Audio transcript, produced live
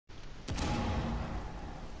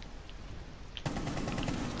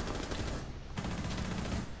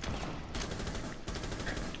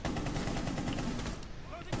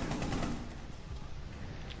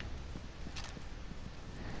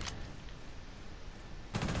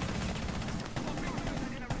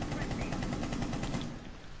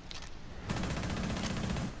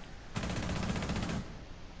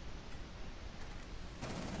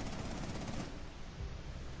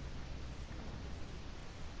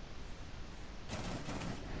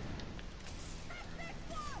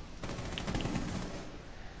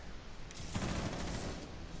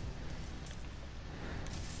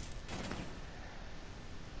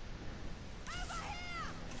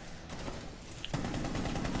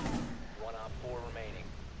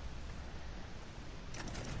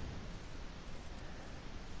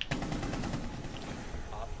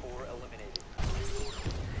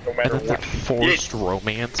matter then what. that forced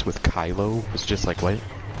romance with Kylo was just like, what?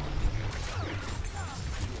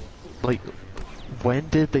 Like, when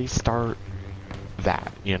did they start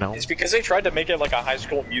that, you know? It's because they tried to make it like a High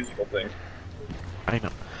School Musical thing. I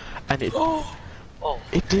know. And it... Oh.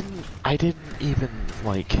 It didn't... I didn't even,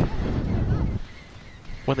 like...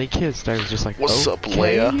 When they kissed, I was just like, What's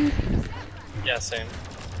okay. up, Leia? Yeah, same.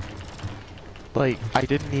 Like, I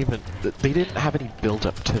didn't even... They didn't have any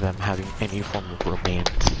build-up to them having any form of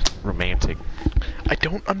romantic... I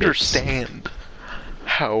don't understand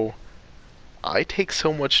how I take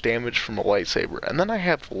so much damage from a lightsaber, and then I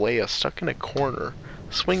have Leia stuck in a corner,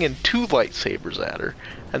 swinging 2 lightsabers at her,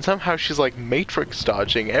 and somehow she's like Matrix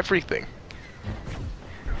dodging everything.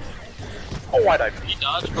 Oh, why'd I... He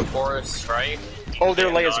dodged before a strike. Oh, their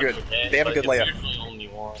Leia's good. They have a good Leia. Usually only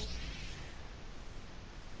one.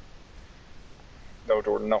 No,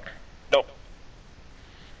 Jordan, no. No.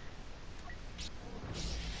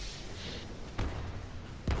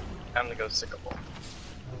 Time to go sick a ball.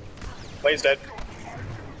 Leia's dead.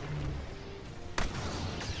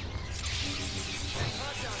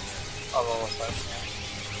 I'm almost dead.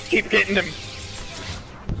 Keep getting him.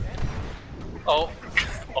 Oh.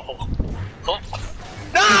 Oh. Oh.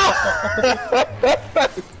 No!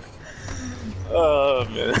 Oh,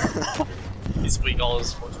 man. He's weak, all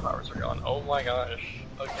his force powers are gone. Oh my gosh.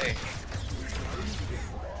 Okay.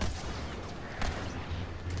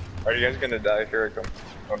 Are you guys gonna die? Here I come.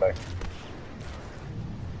 Don't die.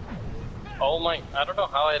 Oh my, I don't know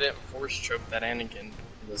how I didn't force choke that Anakin.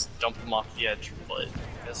 Just dump him off the edge, but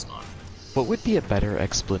I guess not. What would be a better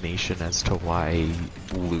explanation as to why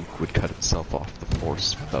Luke would cut himself off the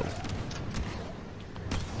Force, though?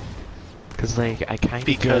 Because, like, I kind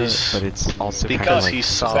of get it, but it's also kind of because like... he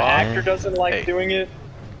saw... The actor doesn't like Hey. doing it,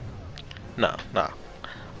 No, no.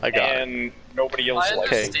 I got it. and nobody else I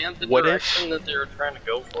likes it. understand the what direction that they were trying to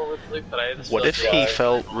go for with Luke, but I just What feel if like he the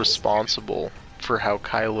felt guy- responsible for how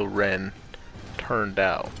Kylo Ren turned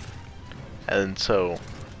out? And so,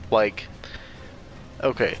 like...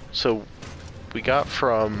 Okay, so we got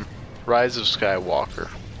from Rise of Skywalker.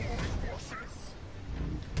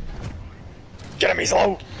 Get him, he's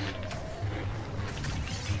low!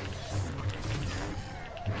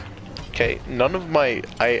 Okay, none of my...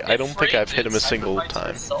 I don't think Rey I've hit him a did single sacrifice time.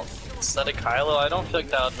 himself instead of Kylo, I don't feel like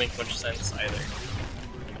that would make much sense either.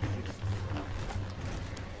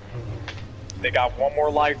 They got one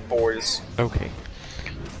more life, boys. Okay.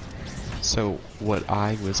 So, what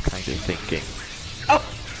I was kind of thinking...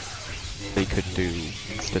 they could do,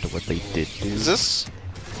 instead of what they did do... Is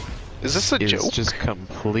this a is joke? just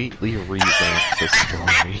completely revamp the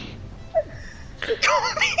story.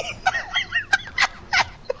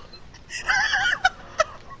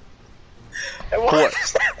 What?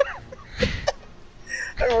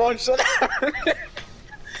 I watched that happen.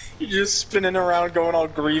 He's just spinning around, going all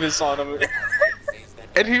Grievous on him.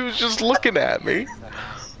 And he was just looking at me.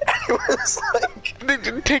 It was like, They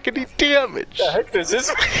didn't take any damage. the heck does this?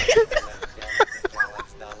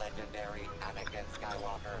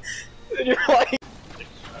 And you're like,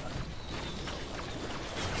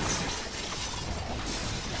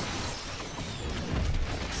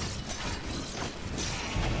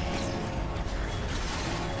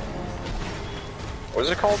 what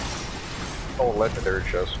is it called? Oh, legendary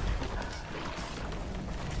chest.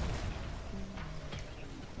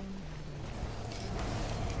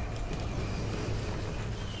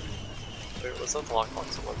 Wait, was that the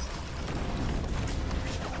lockbox? It was.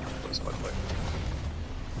 Looks quite quick.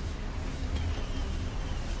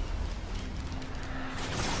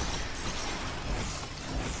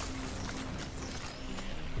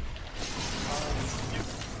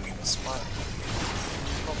 Spot.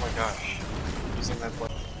 Oh my gosh. Using that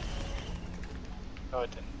blade. No,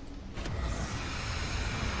 it didn't.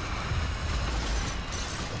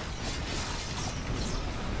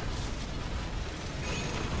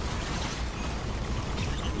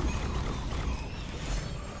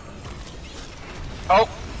 Oh!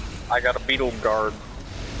 I got a beetle guard.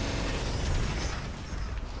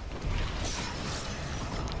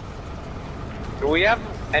 Do we have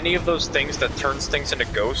any of those things that turns things into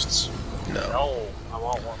ghosts? No. No, I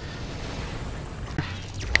want one.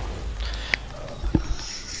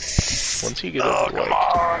 Once you get up to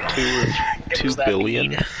like 2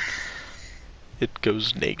 billion, it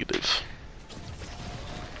goes negative.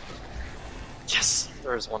 Yes!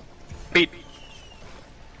 There is one. Beat.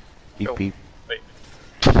 Beep Go. beep. Wait.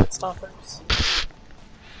 It's not first.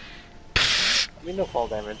 I mean, no fall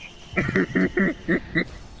damage.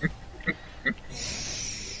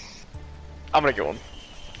 I'm gonna get one.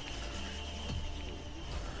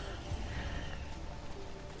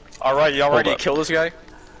 Alright, y'all ready to kill this guy?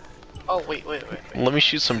 Oh, wait. Let me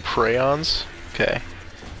shoot some crayons. Okay.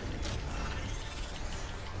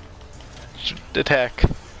 Attack.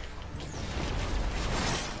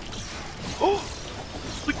 Oh!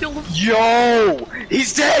 We killed him! Yo!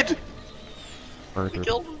 He's dead! We Murdered.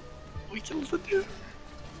 killed him! We killed the dude!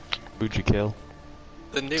 Who'd you kill?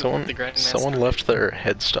 The new, Someone the Grandmaster. left their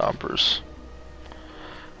head stompers.